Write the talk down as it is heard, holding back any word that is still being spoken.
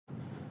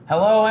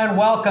Hello and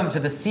welcome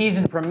to the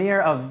season premiere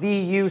of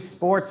VU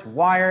Sports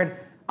Wired.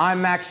 I'm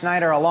Max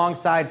Schneider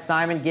alongside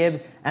Simon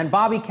Gibbs and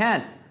Bobby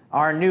Kent,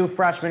 our new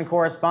freshman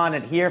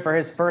correspondent here for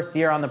his first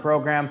year on the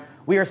program.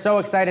 We are so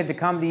excited to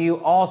come to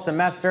you all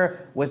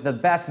semester with the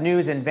best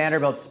news in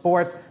Vanderbilt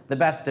sports, the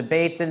best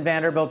debates in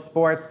Vanderbilt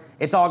sports.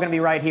 It's all going to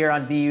be right here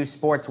on VU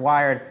Sports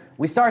Wired.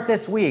 We start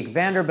this week,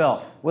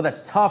 Vanderbilt with a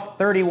tough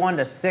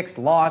 31-6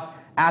 loss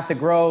at the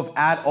Grove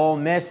at Ole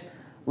Miss.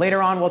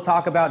 Later on, we'll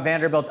talk about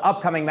Vanderbilt's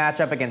upcoming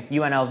matchup against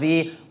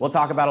UNLV. We'll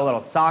talk about a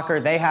little soccer.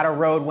 They had a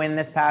road win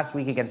this past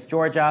week against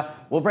Georgia.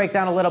 We'll break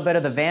down a little bit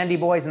of the Vandy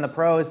boys and the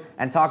pros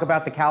and talk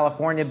about the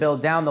California Bill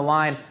down the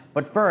line.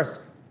 But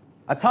first,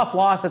 a tough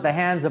loss at the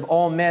hands of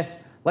Ole Miss.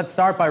 Let's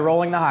start by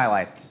rolling the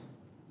highlights.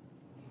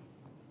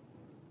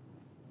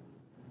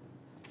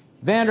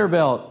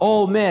 Vanderbilt,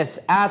 Ole Miss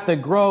at the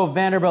Grove.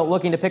 Vanderbilt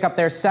looking to pick up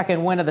their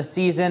second win of the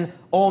season.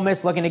 Ole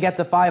Miss looking to get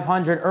to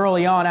 500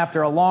 early on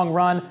after a long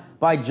run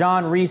by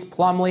John Reese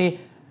Plumlee.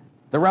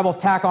 The Rebels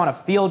tack on a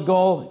field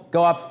goal,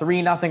 go up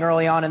 3-0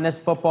 early on in this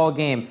football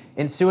game.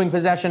 Ensuing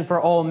possession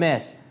for Ole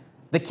Miss.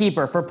 The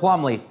keeper for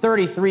Plumlee,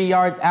 33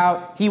 yards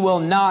out. He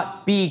will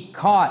not be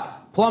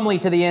caught.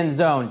 Plumlee to the end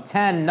zone,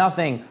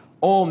 10-0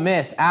 Ole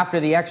Miss after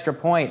the extra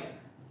point.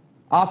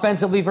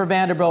 Offensively for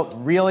Vanderbilt,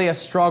 really a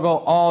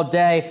struggle all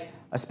day,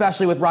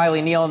 especially with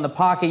Riley Neal in the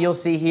pocket. You'll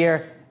see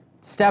here,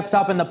 steps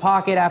up in the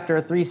pocket after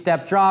a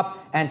 3-step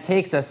drop and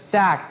takes a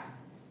sack.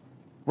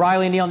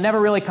 Riley Neal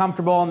never really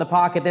comfortable in the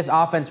pocket. This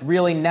offense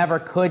really never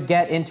could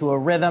get into a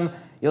rhythm.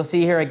 You'll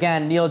see here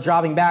again, Neal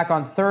dropping back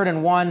on 3rd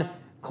and 1.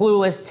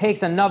 Clueless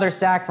takes another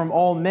sack from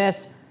Ole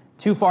Miss.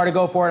 Too far to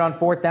go for it on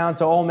 4th down,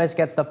 so Ole Miss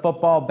gets the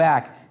football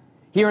back.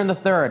 Here in the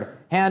third,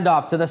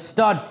 handoff to the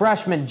stud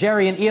freshman,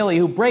 Jerry and Ely,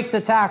 who breaks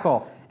a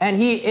tackle, and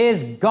he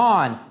is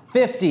gone.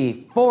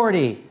 50,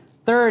 40,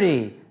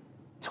 30,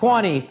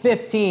 20,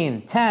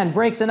 15, 10,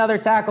 breaks another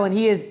tackle, and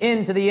he is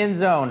into the end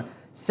zone.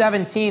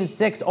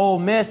 17-6 Ole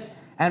Miss,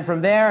 and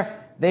from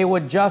there, they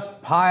would just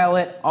pile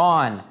it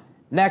on.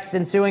 Next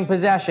ensuing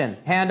possession,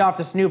 handoff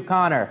to Snoop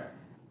Connor.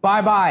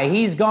 Bye-bye,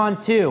 he's gone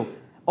too.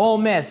 Ole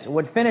Miss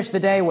would finish the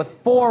day with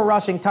 4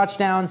 rushing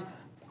touchdowns,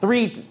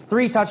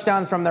 three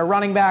touchdowns from their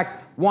running backs,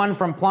 1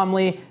 from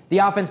Plumlee. The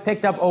offense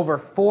picked up over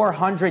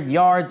 400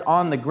 yards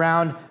on the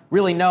ground.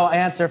 Really no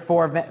answer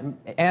for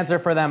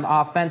them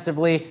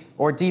offensively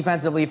or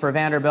defensively for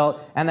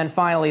Vanderbilt. And then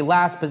finally,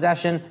 last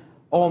possession,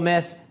 Ole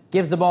Miss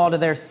gives the ball to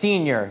their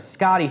senior,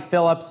 Scotty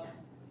Phillips.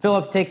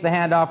 Phillips takes the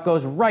handoff,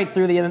 goes right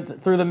through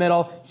the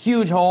middle,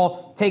 huge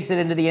hole, takes it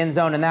into the end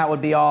zone, and that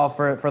would be all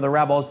for the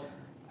Rebels.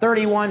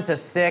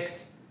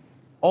 31-6.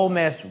 Ole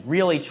Miss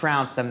really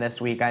trounced them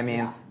this week. I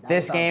mean,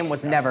 this game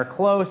was never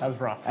close. That was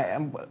rough.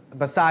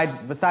 Besides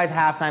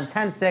halftime,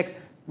 10-6.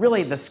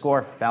 Really, the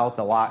score looked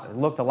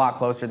a lot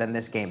closer than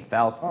this game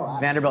felt. Oh,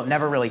 Vanderbilt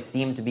never really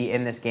seemed to be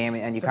in this game,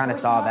 and you kind of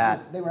saw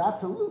that. They were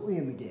absolutely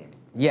in the game.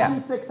 Yeah.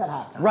 10-6 at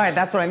halftime. Right,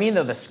 that's what I mean,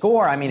 though. The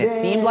score, I mean, it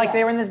seemed like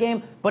they were in this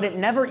game, but it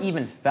never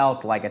even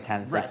felt like a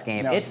 10-6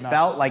 game. No, it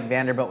felt like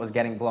Vanderbilt was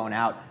getting blown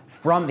out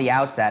from the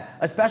outset,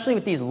 especially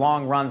with these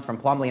long runs from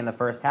Plumlee in the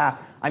first half.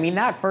 I mean,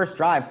 that first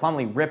drive,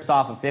 Plumlee rips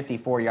off a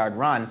 54-yard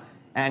run,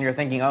 and you're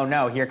thinking, oh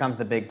no, here comes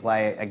the big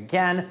play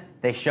again.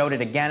 They showed it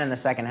again in the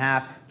second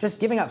half, just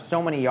giving up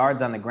so many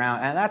yards on the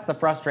ground, and that's the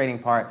frustrating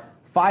part.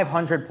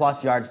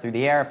 500-plus yards through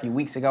the air a few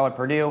weeks ago at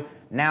Purdue,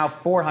 now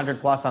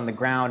 400-plus on the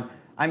ground.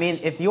 I mean,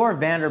 if you're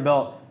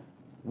Vanderbilt,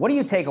 what do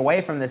you take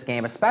away from this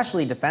game,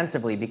 especially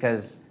defensively,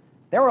 because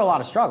there were a lot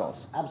of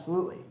struggles?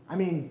 Absolutely. I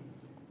mean,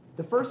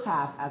 the first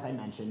half, as I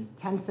mentioned,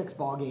 10-6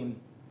 ball game,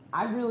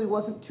 I really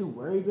wasn't too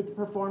worried with the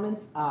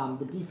performance.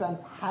 The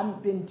defense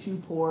hadn't been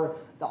too poor.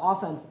 The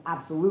offense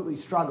absolutely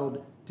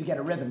struggled to get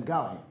a rhythm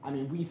going. I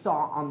mean, we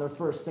saw on their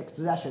first 6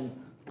 possessions,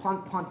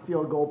 punt, punt,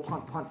 field goal,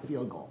 punt, punt,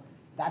 field goal.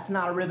 That's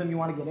not a rhythm you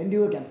want to get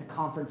into against a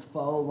conference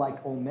foe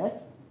like Ole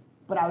Miss.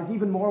 But I was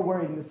even more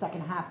worried in the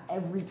second half.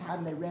 Every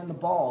time they ran the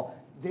ball,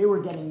 they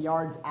were getting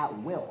yards at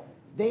will.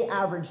 They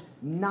averaged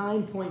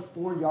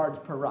 9.4 yards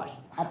per rush.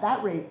 At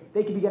that rate,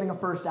 they could be getting a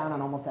first down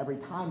on almost every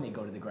time they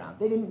go to the ground.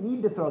 They didn't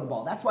need to throw the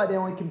ball. That's why they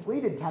only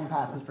completed 10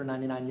 passes for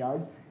 99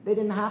 yards. They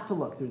didn't have to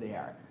look through the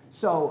air.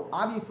 So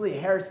obviously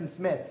Harrison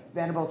Smith,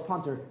 Vanderbilt's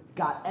punter,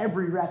 got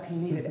every rep he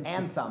needed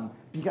and some,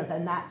 because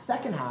in that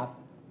second half,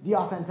 the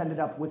offense ended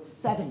up with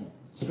 7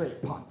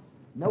 straight punts.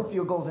 No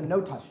field goals and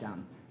no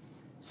touchdowns.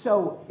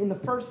 So in the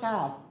first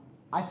half,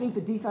 I think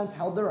the defense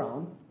held their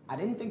own. I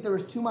didn't think there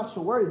was too much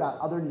to worry about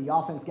other than the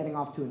offense getting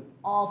off to an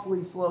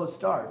awfully slow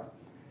start.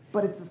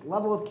 But it's this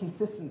level of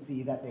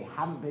consistency that they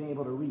haven't been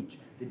able to reach.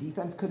 The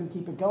defense couldn't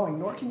keep it going,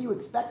 nor can you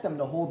expect them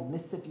to hold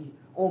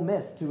Ole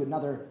Miss to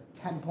another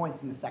 10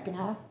 points in the second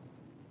half.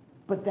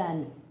 But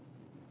then,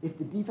 if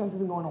the defense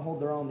isn't going to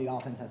hold their own, the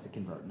offense has to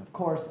convert. And of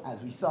course, as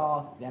we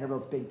saw,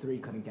 Vanderbilt's big 3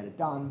 couldn't get it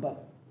done,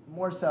 but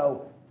more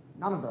so,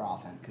 none of their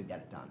offense could get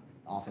it done.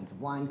 The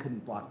offensive line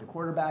couldn't block the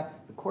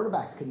quarterback. The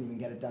quarterbacks couldn't even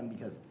get it done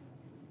because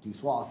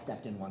Deuce Wallace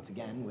stepped in once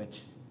again,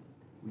 which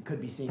we could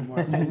be seeing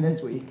more of him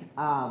this week.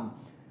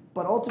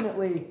 But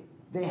ultimately,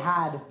 They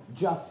had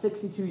just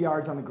 62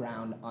 yards on the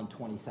ground on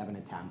 27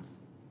 attempts,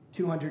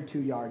 202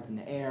 yards in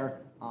the air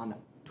on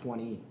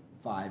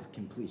 25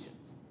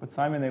 completions. But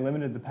Simon, they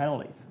limited the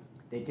penalties.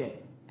 They did.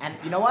 And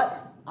you know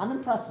what? I'm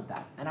impressed with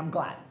that, and I'm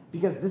glad.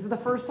 Because this is the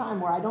first time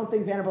where I don't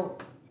think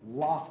Vanderbilt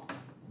lost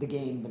the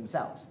game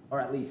themselves. Or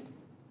at least,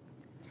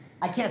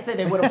 I can't say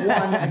they would have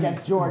won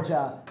against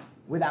Georgia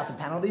without the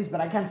penalties, but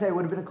I can say it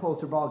would have been a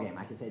closer ball game.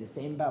 I can say the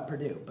same about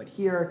Purdue. But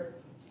here,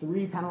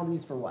 3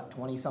 penalties for what,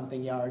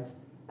 20-something yards?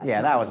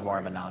 Yeah, that was more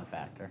of a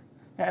non-factor.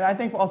 And I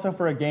think also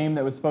for a game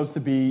that was supposed to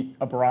be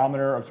a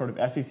barometer of sort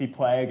of SEC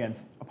play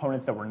against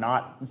opponents that were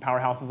not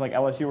powerhouses like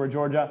LSU or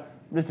Georgia,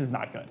 this is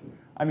not good.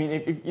 I mean,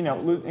 if you know,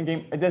 losing a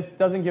game, this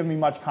doesn't give me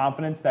much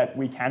confidence that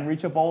we can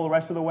reach a bowl the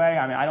rest of the way.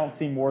 I mean, I don't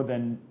see more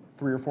than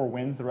 3 or 4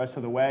 wins the rest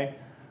of the way.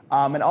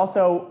 And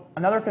also,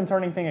 another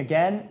concerning thing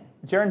again,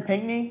 Jaron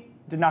Pinkney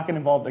did not get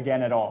involved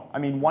again at all. I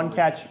mean, 1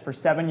 catch for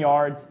 7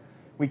 yards.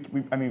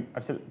 I mean,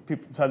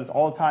 people said this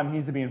all the time. He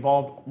needs to be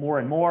involved more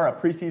and more. A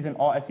preseason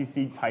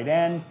All-SEC tight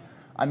end.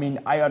 I mean,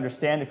 I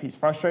understand if he's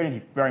frustrated.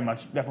 He very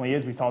much definitely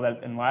is. We saw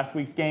that in last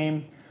week's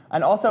game.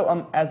 And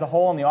also, as a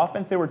whole on the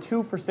offense, they were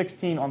 2 for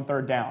 16 on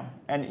 3rd down.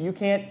 And you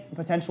can't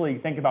potentially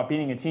think about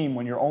beating a team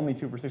when you're only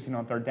 2 for 16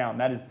 on 3rd down.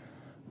 That is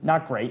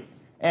not great.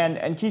 And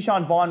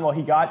Keyshawn Vaughn, well,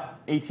 he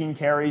got 18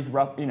 carries,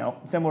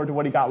 similar to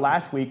what he got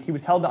last week. He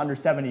was held to under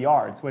 70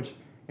 yards, which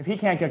if he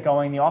can't get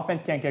going, the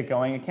offense can't get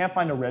going, it can't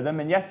find a rhythm.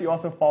 And yes, you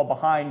also fall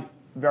behind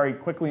very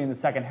quickly in the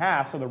second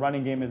half, so the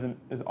running game isn't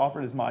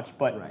offered as much,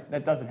 but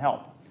that doesn't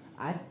help.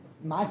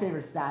 My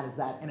favorite stat is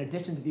that in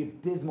addition to the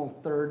abysmal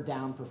 3rd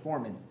down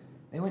performance,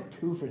 they went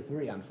 2 for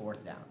 3 on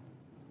 4th down.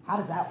 How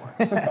does that work?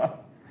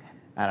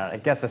 I don't know.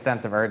 It gets a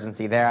sense of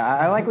urgency there.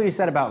 I like what you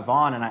said about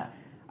Vaughn, and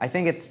I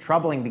think it's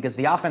troubling because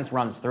the offense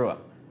runs through him.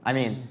 I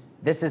mean,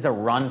 this is a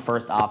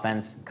run-first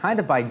offense, kind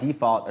of by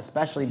default,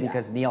 especially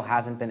because Neal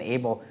hasn't been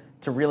able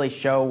to really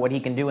show what he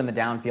can do in the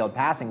downfield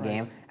passing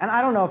game. And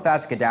I don't know if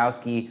that's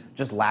Godowski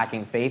just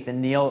lacking faith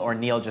in Neal or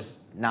Neal just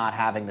not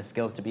having the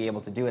skills to be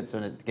able to do it so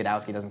that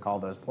Godowski doesn't call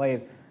those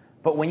plays.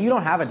 But when you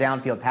don't have a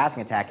downfield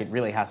passing attack, it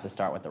really has to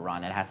start with the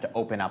run. It has to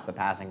open up the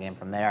passing game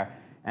from there.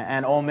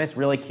 And Ole Miss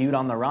really cued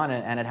on the run,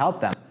 and it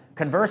helped them.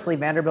 Conversely,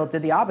 Vanderbilt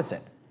did the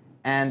opposite.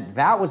 And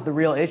that was the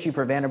real issue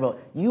for Vanderbilt.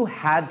 You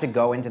had to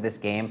go into this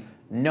game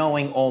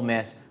knowing Ole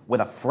Miss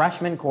with a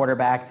freshman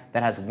quarterback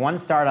that has 1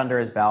 start under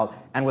his belt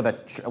and with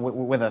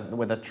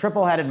a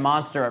triple-headed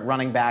monster at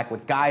running back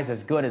with guys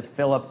as good as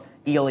Phillips,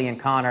 Ely, and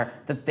Connor,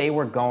 that they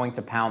were going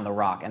to pound the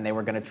rock and they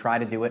were going to try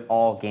to do it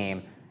all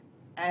game.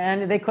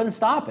 And they couldn't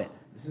stop it.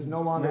 This is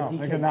no longer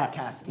DK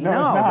Metcalf's team.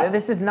 No,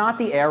 this is not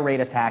the air raid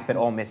attack that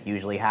Ole Miss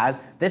usually has.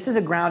 This is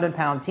a ground and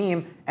pound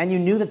team, and you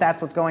knew that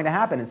that's what's going to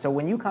happen. And so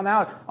when you come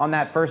out on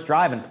that first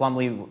drive and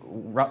Plumlee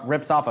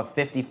rips off a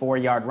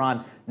 54-yard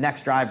run,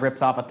 next drive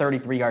rips off a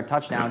 33-yard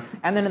touchdown,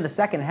 and then in the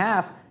second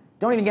half,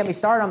 don't even get me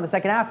started on the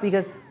second half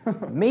because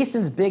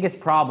Mason's biggest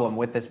problem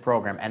with this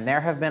program, and there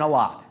have been a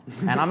lot,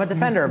 and I'm a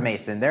defender of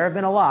Mason, there have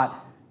been a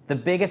lot. The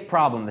biggest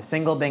problem, the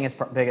single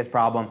biggest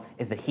problem,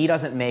 is that he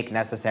doesn't make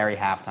necessary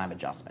halftime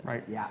adjustments.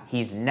 Right. Yeah.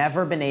 He's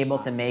never been able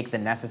to make the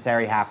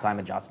necessary halftime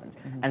adjustments.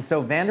 And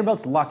so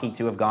Vanderbilt's lucky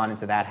to have gone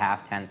into that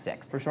half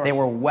 10-6. For sure. They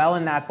were well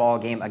in that ball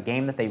game, a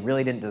game that they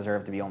really didn't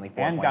deserve to be only 4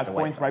 points away. And got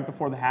points right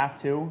before the half,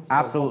 too. So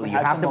absolutely. You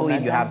have to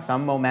believe you have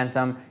some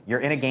momentum. You're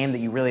in a game that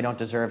you really don't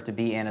deserve to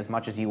be in as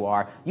much as you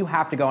are. You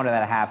have to go into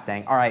that half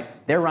saying, all right,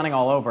 they're running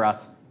all over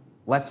us.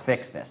 Let's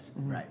fix this.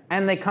 Right.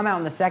 And they come out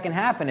in the second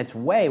half, and it's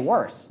way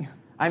worse.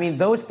 I mean,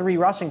 those 3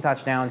 rushing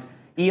touchdowns,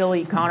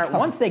 Ely, Connor,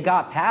 once they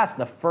got past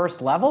the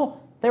first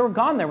level, they were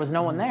gone. There was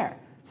no one there.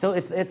 So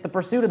it's the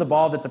pursuit of the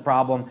ball that's a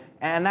problem,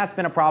 and that's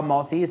been a problem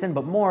all season.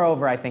 But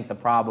moreover, I think the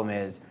problem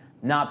is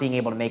not being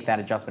able to make that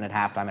adjustment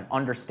at halftime and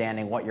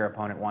understanding what your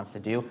opponent wants to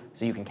do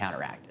so you can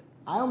counteract it.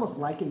 I almost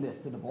liken this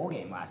to the bowl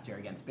game last year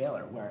against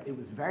Baylor, where it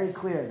was very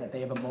clear that they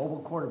have a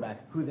mobile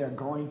quarterback who they're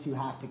going to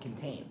have to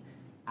contain.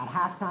 At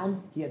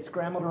halftime, he had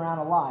scrambled around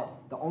a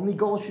lot. The only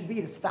goal should be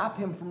to stop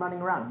him from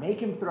running around, make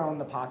him throw in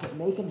the pocket,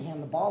 make him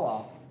hand the ball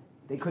off.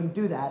 They couldn't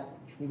do that.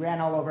 He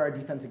ran all over our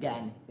defense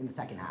again in the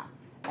second half.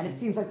 And it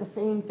seems like the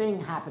same thing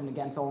happened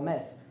against Ole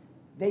Miss.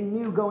 They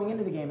knew going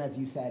into the game, as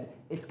you said,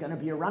 it's going to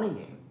be a running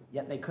game,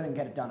 yet they couldn't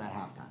get it done at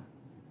halftime.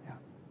 Yeah,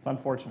 it's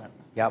unfortunate.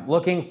 Yep,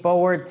 looking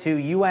forward to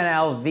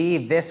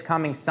UNLV this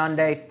coming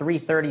Sunday,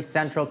 3:30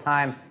 Central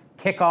Time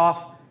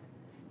kickoff.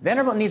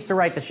 Vanderbilt needs to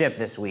right the ship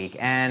this week,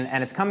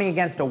 and it's coming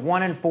against a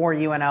 1-4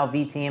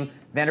 UNLV team.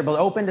 Vanderbilt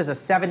opened as a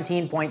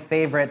 17-point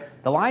favorite.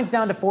 The line's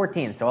down to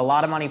 14, so a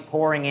lot of money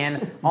pouring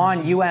in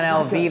on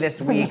UNLV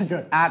this week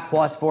at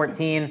plus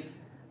 14.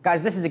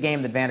 Guys, this is a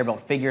game that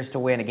Vanderbilt figures to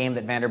win, a game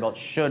that Vanderbilt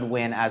should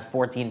win as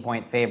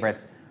 14-point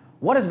favorites.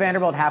 What does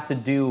Vanderbilt have to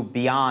do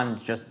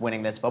beyond just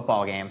winning this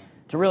football game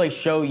to really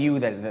show you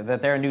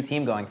that they're a new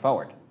team going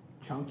forward?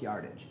 Chunk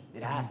yardage.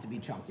 It has to be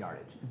chunk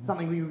yardage.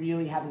 Something we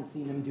really haven't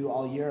seen them do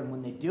all year, and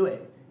when they do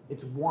it,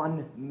 it's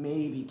 1,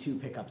 maybe 2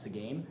 pickups a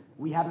game.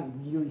 We haven't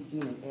really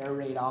seen an air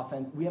raid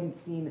offense. We haven't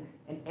seen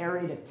an air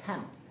raid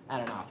attempt at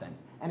an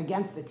offense. And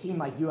against a team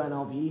like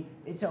UNLV,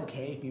 it's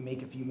okay if you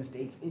make a few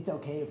mistakes. It's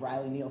okay if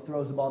Riley Neal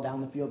throws the ball down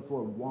the field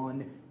for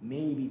 1,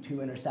 maybe 2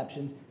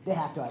 interceptions. They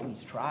have to at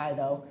least try,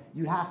 though.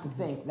 You'd have to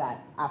think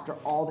that after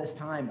all this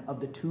time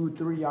of the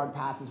 2-3 yard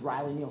passes,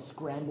 Riley Neal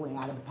scrambling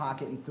out of the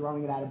pocket and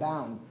throwing it out of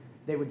bounds,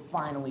 they would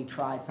finally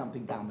try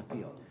something down the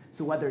field.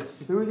 So whether it's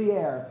through the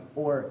air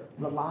or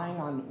relying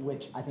on,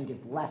 which I think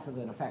is less of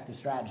an effective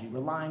strategy,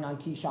 relying on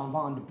Keyshawn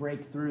Vaughn to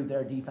break through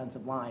their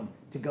defensive line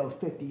to go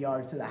 50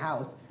 yards to the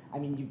house, I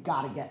mean, you've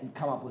got to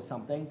come up with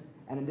something.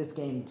 And in this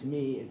game, to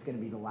me, it's going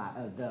to be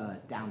the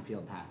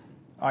downfield passing.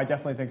 I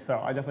definitely think so.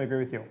 I definitely agree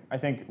with you. I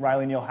think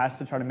Riley Neal has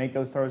to try to make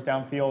those throws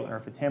downfield, or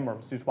if it's him or if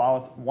it's Deuce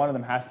Wallace, one of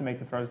them has to make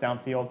the throws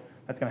downfield.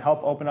 That's going to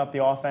help open up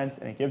the offense,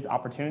 and it gives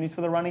opportunities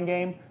for the running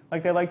game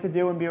like they like to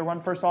do and be a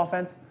run-first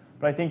offense.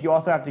 But I think you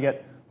also have to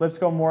get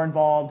Lipscomb more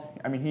involved.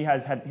 I mean, he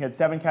had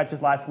 7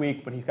 catches last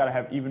week, but he's got to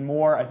have even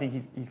more. I think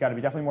he's got to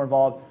be definitely more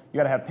involved. You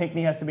got to have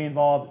Pinckney has to be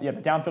involved. Yeah,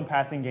 the downfield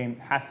passing game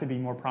has to be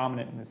more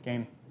prominent in this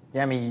game.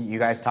 Yeah, I mean, you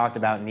guys talked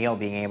about Neal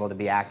being able to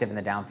be active in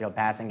the downfield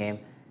passing game.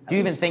 Do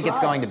you even think it's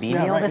going to be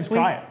Neal this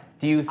week?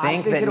 Do you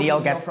think that Neal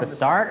gets the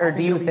start, or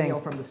do you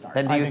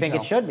think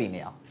it should be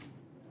Neal?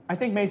 I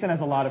think Mason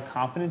has a lot of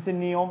confidence in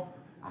Neal.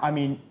 I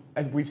mean,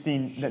 as we've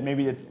seen that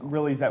maybe it's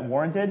really is that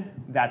warranted.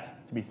 That's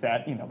to be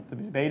said, to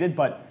be debated.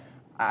 But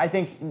I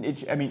think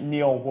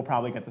Neal will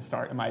probably get the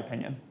start, in my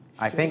opinion.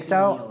 I think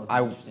so.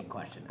 Interesting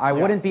question. I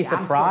wouldn't be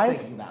surprised. I'm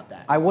still thinking about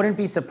that. I wouldn't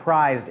be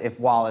surprised if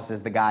Wallace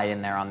is the guy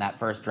in there on that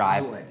first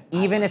drive.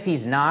 Even if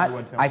he's not,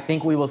 I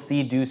think we will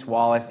see Deuce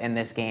Wallace in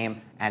this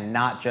game, and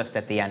not just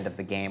at the end of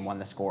the game when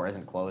the score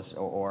isn't close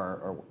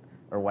or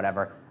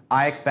whatever.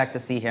 I expect to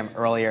see him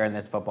earlier in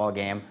this football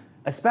game,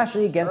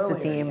 especially against a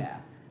team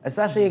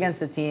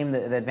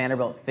that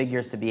Vanderbilt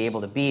figures to be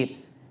able to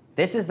beat.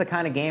 This is the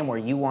kind of game where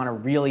you want to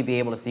really be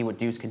able to see what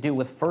Deuce can do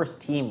with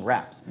first-team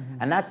reps.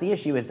 And that's the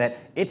issue, is that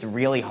it's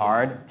really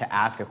hard to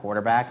ask a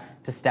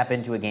quarterback to step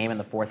into a game in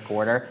the fourth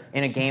quarter,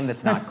 in a game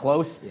that's not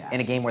close, in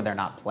a game where they're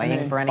not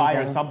playing for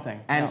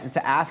anything. And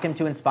to ask him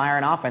to inspire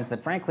an offense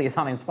that, frankly, is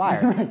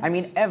uninspired. I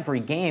mean, every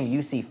game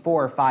you see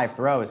 4 or 5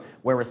 throws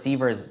where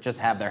receivers just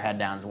have their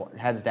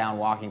heads down,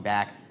 walking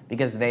back,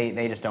 because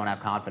they just don't have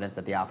confidence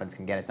that the offense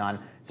can get it done.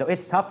 So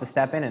it's tough to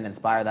step in and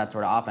inspire that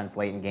sort of offense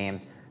late in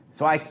games.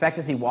 So I expect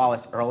to see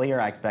Wallace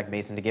earlier. I expect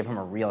Mason to give him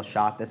a real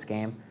shot this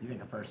game. You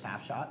think a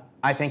first-half shot?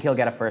 I think he'll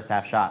get a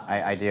first-half shot.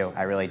 I do.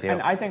 I really do.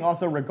 And I think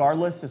also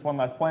regardless, just one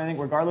last point, I think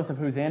regardless of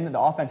who's in, the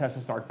offense has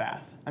to start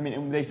fast. I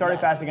mean, they started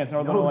fast against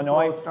Northern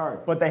Illinois,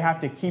 but they have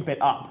to keep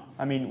it up.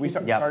 I mean,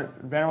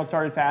 Vanderbilt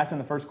started fast in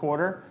the first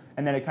quarter,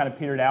 and then it kind of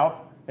petered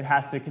out. It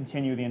has to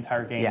continue the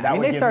entire game. Yeah,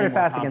 they started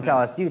fast against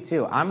LSU,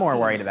 too. I'm more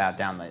worried about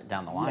down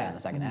the line in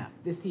the second half.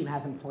 This team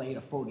hasn't played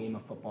a full game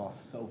of football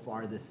so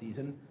far this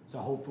season, so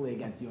hopefully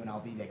against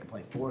UNLV they can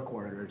play 4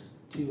 quarters,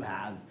 2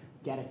 halves,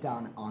 get it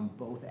done on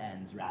both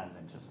ends rather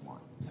than just one.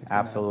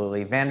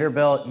 Absolutely.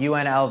 Vanderbilt,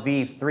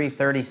 UNLV,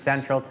 3:30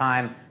 Central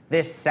Time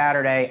this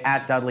Saturday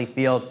at Dudley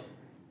Field.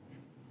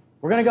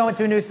 We're going to go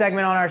into a new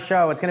segment on our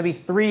show. It's going to be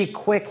 3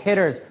 quick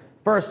hitters.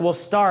 First, we'll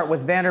start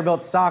with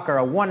Vanderbilt soccer,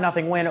 a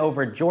 1-0 win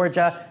over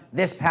Georgia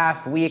this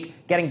past week,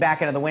 getting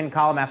back into the win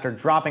column after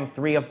dropping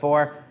 3 of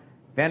 4.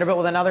 Vanderbilt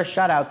with another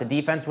shutout. The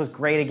defense was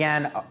great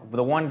again, with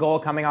the 1 goal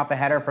coming off a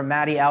header from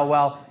Maddie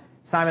Elwell.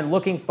 Simon,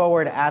 looking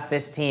forward at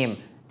this team,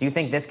 do you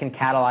think this can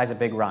catalyze a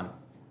big run?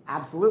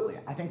 Absolutely.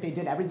 I think they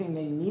did everything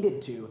they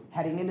needed to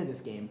heading into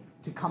this game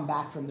to come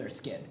back from their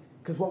skid.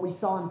 Because what we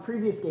saw in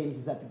previous games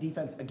is that the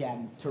defense,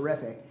 again,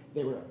 terrific.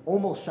 They were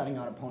almost shutting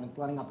out opponents,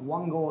 letting up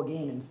 1 goal a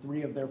game in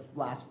 3 of their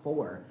last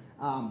 4.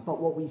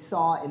 But what we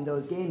saw in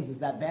those games is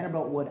that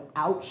Vanderbilt would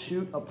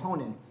outshoot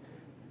opponents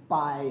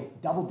by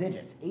double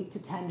digits, 8 to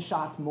 10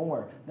 shots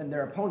more than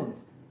their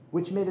opponents,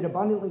 which made it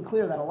abundantly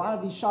clear that a lot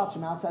of these shots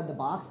from outside the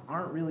box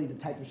aren't really the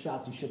type of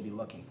shots you should be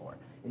looking for.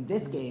 In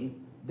this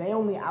game, they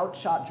only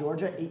outshot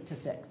Georgia 8 to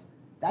 6.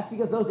 That's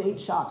because those 8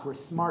 shots were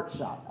smart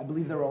shots. I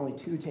believe there were only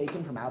 2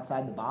 taken from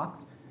outside the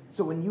box.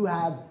 So when you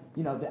have,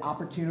 the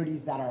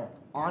opportunities that are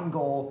on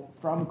goal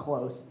from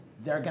close,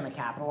 they're going to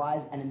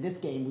capitalize. And in this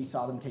game, we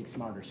saw them take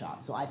smarter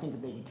shots. So I think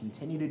if they can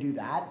continue to do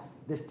that,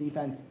 this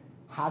defense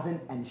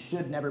hasn't and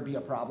should never be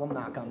a problem,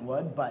 knock on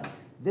wood. But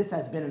this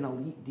has been an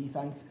elite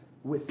defense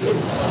with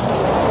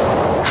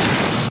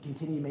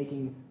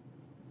continue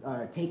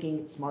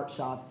taking smart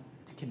shots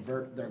to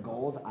convert their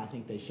goals. I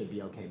think they should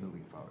be okay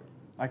moving forward.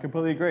 I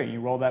completely agree. You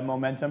roll that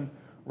momentum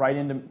right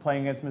into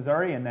playing against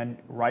Missouri and then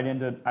right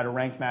into at a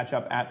ranked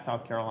matchup at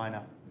South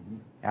Carolina.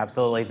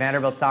 Absolutely.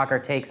 Vanderbilt soccer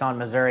takes on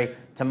Missouri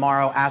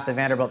tomorrow at the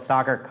Vanderbilt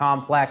Soccer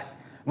Complex.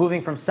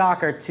 Moving from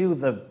soccer to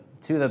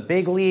the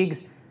big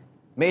leagues,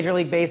 Major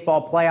League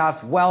Baseball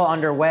playoffs well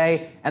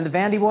underway, and the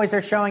Vandy boys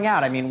are showing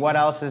out. I mean, what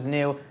else is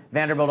new?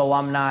 Vanderbilt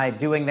alumni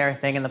doing their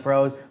thing in the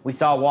pros. We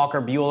saw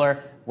Walker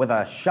Buehler with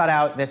a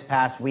shutout this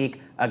past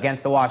week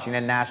against the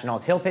Washington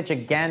Nationals. He'll pitch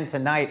again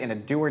tonight in a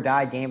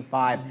do-or-die Game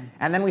 5.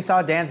 And then we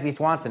saw Dansby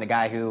Swanson, a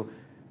guy who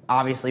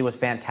obviously was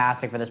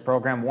fantastic for this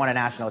program, won a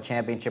national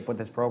championship with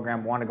this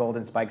program, won a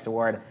Golden Spikes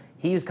Award.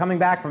 He's coming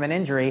back from an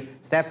injury,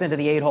 stepped into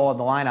the 8-hole in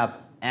the lineup,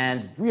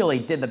 and really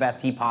did the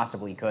best he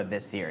possibly could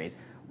this series.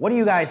 What do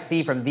you guys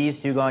see from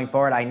these two going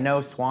forward? I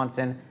know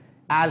Swanson,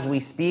 as we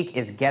speak,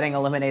 is getting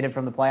eliminated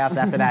from the playoffs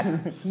after that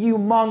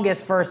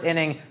humongous first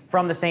inning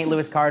from the St.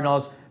 Louis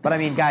Cardinals. But I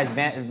mean, guys,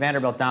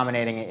 Vanderbilt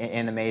dominating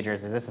in the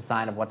majors. Is this a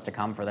sign of what's to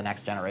come for the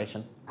next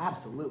generation?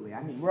 Absolutely.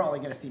 I mean, we're only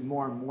going to see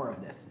more and more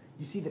of this.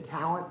 You see the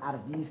talent out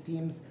of these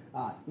teams.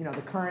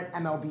 The current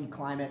MLB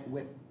climate,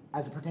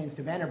 as it pertains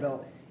to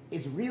Vanderbilt,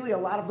 is really a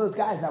lot of those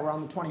guys that were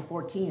on the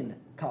 2014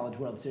 College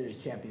World Series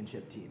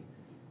championship team.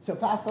 So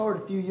fast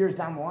forward a few years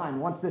down the line,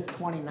 once this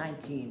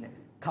 2019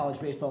 College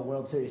Baseball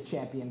World Series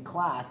champion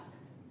class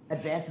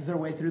advances their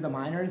way through the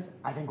minors,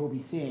 I think we'll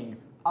be seeing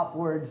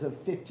upwards of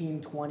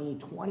 15, 20,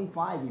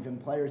 25 even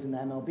players in the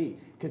MLB.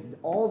 Because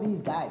all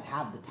these guys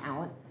have the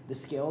talent, the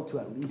skill to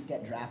at least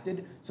get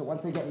drafted. So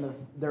once they get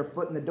their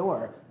foot in the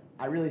door,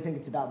 I really think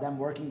it's about them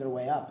working their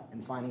way up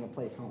and finding a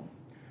place home.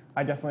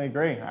 I definitely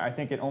agree. I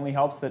think it only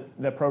helps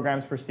the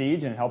program's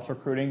prestige and it helps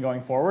recruiting going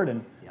forward,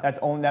 and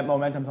that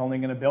momentum's only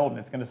going to build and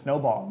it's going to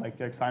snowball.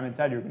 Like Simon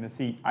said,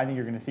 I think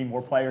you're going to see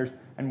more players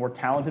and more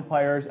talented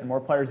players and more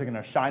players that are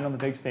going to shine on the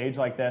big stage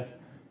like this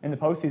in the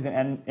postseason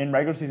and in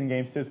regular season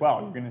games too as well.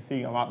 You're going to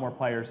see a lot more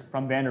players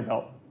from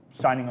Vanderbilt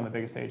shining on the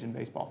biggest stage in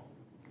baseball.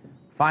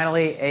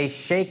 Finally, a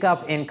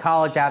shakeup in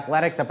college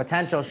athletics, a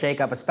potential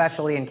shakeup,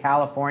 especially in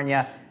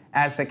California,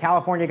 as the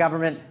California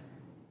government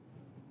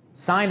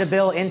signed a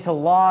bill into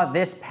law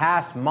this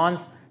past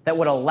month that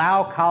would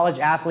allow college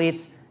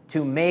athletes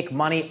to make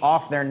money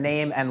off their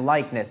name and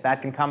likeness.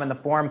 That can come in the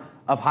form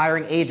of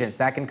hiring agents.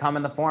 That can come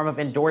in the form of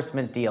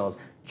endorsement deals,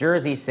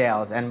 jersey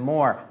sales, and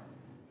more.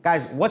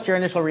 Guys, what's your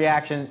initial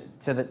reaction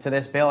to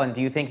this bill, and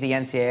do you think the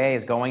NCAA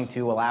is going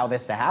to allow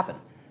this to happen?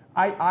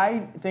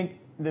 I think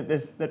that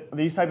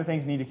these type of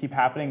things need to keep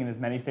happening in as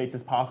many states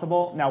as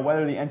possible. Now,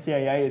 whether the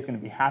NCAA is going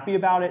to be happy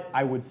about it,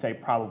 I would say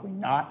probably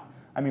not.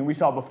 I mean, we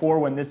saw before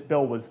when this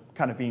bill was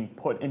kind of being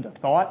put into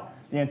thought,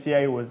 the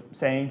NCAA was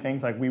saying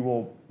things like, we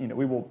will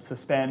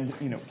suspend,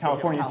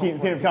 California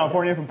teams, state of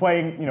California from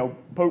playing,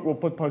 we'll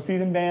put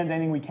postseason bans,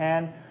 anything we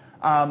can.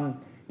 The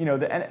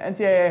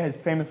NCAA has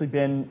famously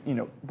been,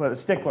 a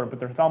stickler, put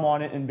their thumb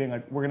on it and being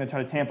like, we're going to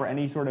try to tamper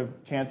any sort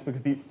of chance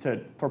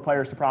for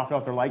players to profit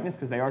off their likeness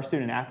because they are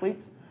student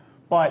athletes.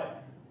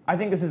 But I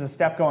think this is a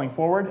step going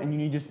forward, and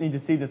you just need to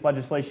see this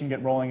legislation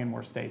get rolling in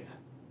more states.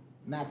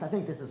 Max, I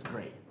think this is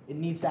great. It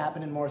needs to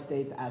happen in more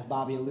states, as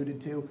Bobby alluded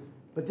to,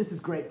 but this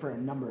is great for a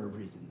number of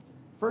reasons.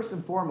 First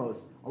and foremost,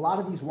 a lot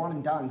of these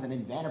one-and-dones, and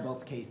in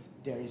Vanderbilt's case,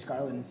 Darius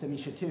Garland and Simi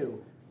Shatu,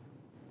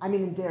 I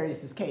mean, in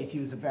Darius's case, he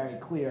was a very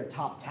clear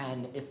top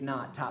 10, if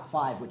not top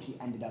 5, which he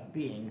ended up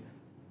being,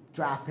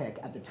 draft pick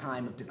at the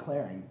time of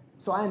declaring.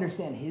 So I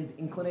understand his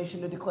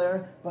inclination to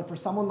declare, but for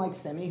someone like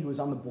Simi, who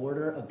is on the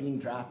border of being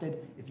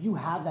drafted, if you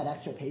have that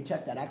extra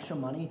paycheck, that extra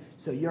money,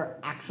 so you're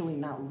actually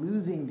not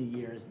losing the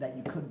years that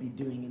you could be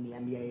doing in the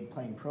NBA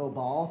playing pro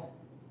ball,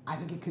 I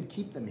think it could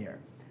keep them here.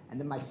 And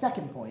then my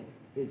second point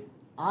is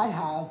I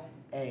have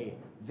a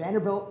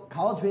Vanderbilt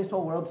College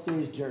Baseball World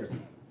Series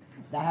jersey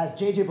that has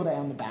J.J. Bleday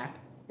on the back.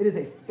 It is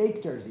a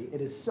fake jersey.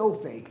 It is so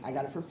fake. I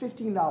got it for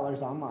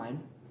 $15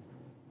 online.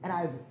 And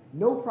I have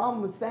no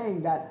problem with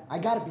saying that I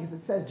got it because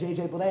it says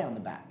J.J. Bleday on the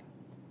back.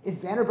 If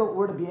Vanderbilt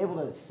were to be able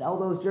to sell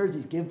those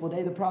jerseys, give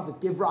Bleday the profits,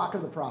 give Rocker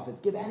the profits,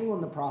 give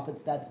anyone the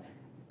profits that's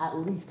at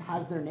least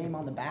has their name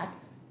on the back,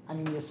 I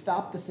mean, you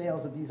stop the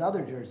sales of these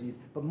other jerseys,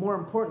 but more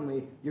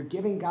importantly, you're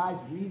giving guys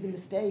reason to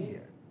stay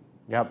here.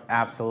 Yep,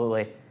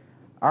 absolutely.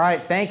 All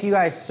right, thank you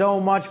guys so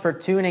much for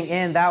tuning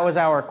in. That was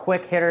our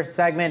quick hitter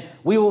segment.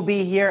 We will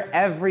be here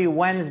every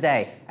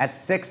Wednesday at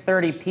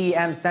 6:30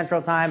 p.m.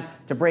 Central Time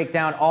to break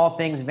down all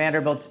things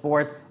Vanderbilt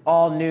sports,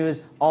 all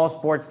news, all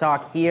sports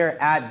talk here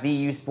at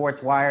VU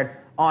Sports Wired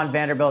on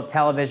Vanderbilt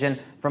Television.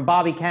 From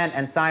Bobby Kent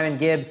and Simon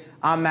Gibbs,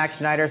 I'm Max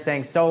Schneider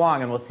saying so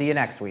long, and we'll see you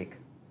next week.